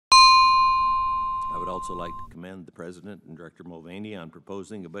also like to commend the President and Director Mulvaney on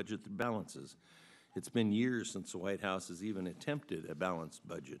proposing a budget that balances. It's been years since the White House has even attempted a balanced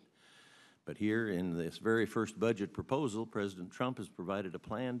budget. But here in this very first budget proposal, President Trump has provided a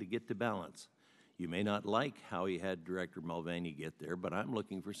plan to get to balance. You may not like how he had Director Mulvaney get there, but I'm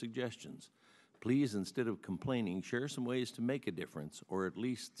looking for suggestions. Please, instead of complaining, share some ways to make a difference, or at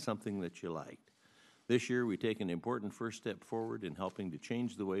least something that you liked. This year, we take an important first step forward in helping to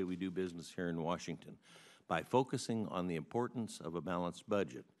change the way we do business here in Washington by focusing on the importance of a balanced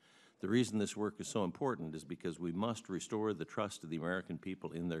budget. The reason this work is so important is because we must restore the trust of the American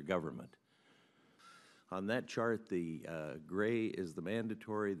people in their government. On that chart, the gray is the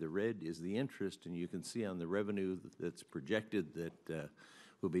mandatory, the red is the interest, and you can see on the revenue that's projected that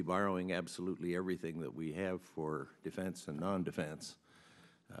we'll be borrowing absolutely everything that we have for defense and non-defense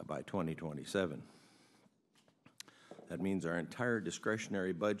by 2027. That means our entire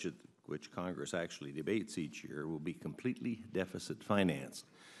discretionary budget, which Congress actually debates each year, will be completely deficit financed.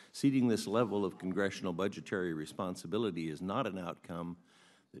 Seating this level of congressional budgetary responsibility is not an outcome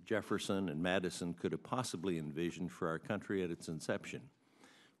that Jefferson and Madison could have possibly envisioned for our country at its inception.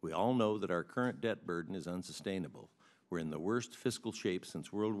 We all know that our current debt burden is unsustainable. We're in the worst fiscal shape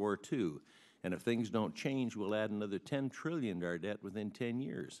since World War II, and if things don't change, we'll add another $10 trillion to our debt within 10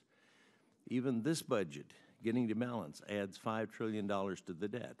 years. Even this budget, getting to balance, adds $5 trillion to the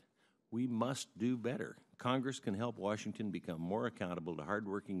debt. We must do better. Congress can help Washington become more accountable to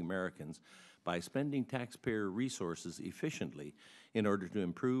hardworking Americans by spending taxpayer resources efficiently in order to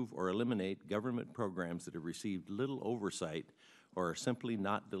improve or eliminate government programs that have received little oversight or are simply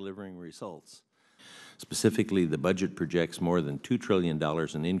not delivering results. Specifically, the budget projects more than $2 trillion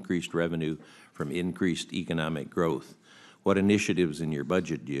in increased revenue from increased economic growth. What initiatives in your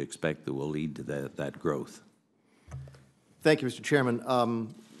budget do you expect that will lead to that growth? Thank you, Mr. Chairman.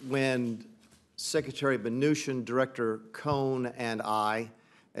 When Secretary Mnuchin, Director Cohn, and I,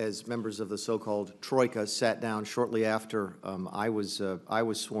 as members of the so-called Troika, sat down shortly after I was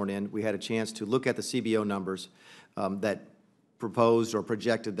sworn in, we had a chance to look at the CBO numbers that proposed or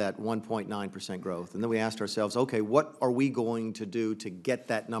projected that 1.9% growth. And then we asked ourselves, okay, what are we going to do to get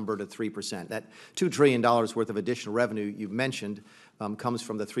that number to 3%? That $2 trillion worth of additional revenue you mentioned comes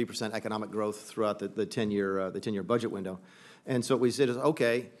from the 3% economic growth throughout the 10-year budget window. And so what we said is,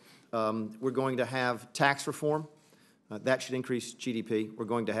 okay, we're going to have tax reform. That should increase GDP. We're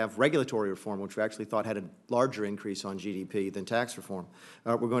going to have regulatory reform, which we actually thought had a larger increase on GDP than tax reform.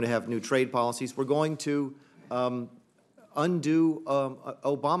 We're going to have new trade policies. We're going to undo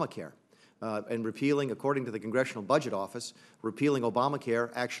Obamacare. And repealing, according to the Congressional Budget Office, repealing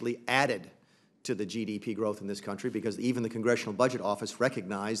Obamacare actually added to the GDP growth in this country, because even the Congressional Budget Office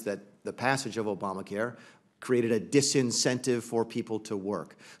recognized that the passage of Obamacare created a disincentive for people to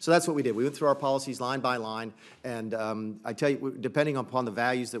work. So that's what we did. We went through our policies line by line, and I tell you, depending upon the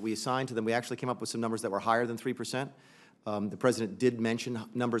values that we assigned to them, we actually came up with some numbers that were higher than 3%. The President did mention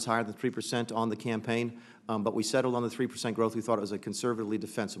numbers higher than 3% on the campaign, but we settled on the 3% growth. We thought it was a conservatively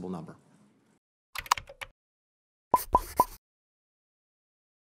defensible number.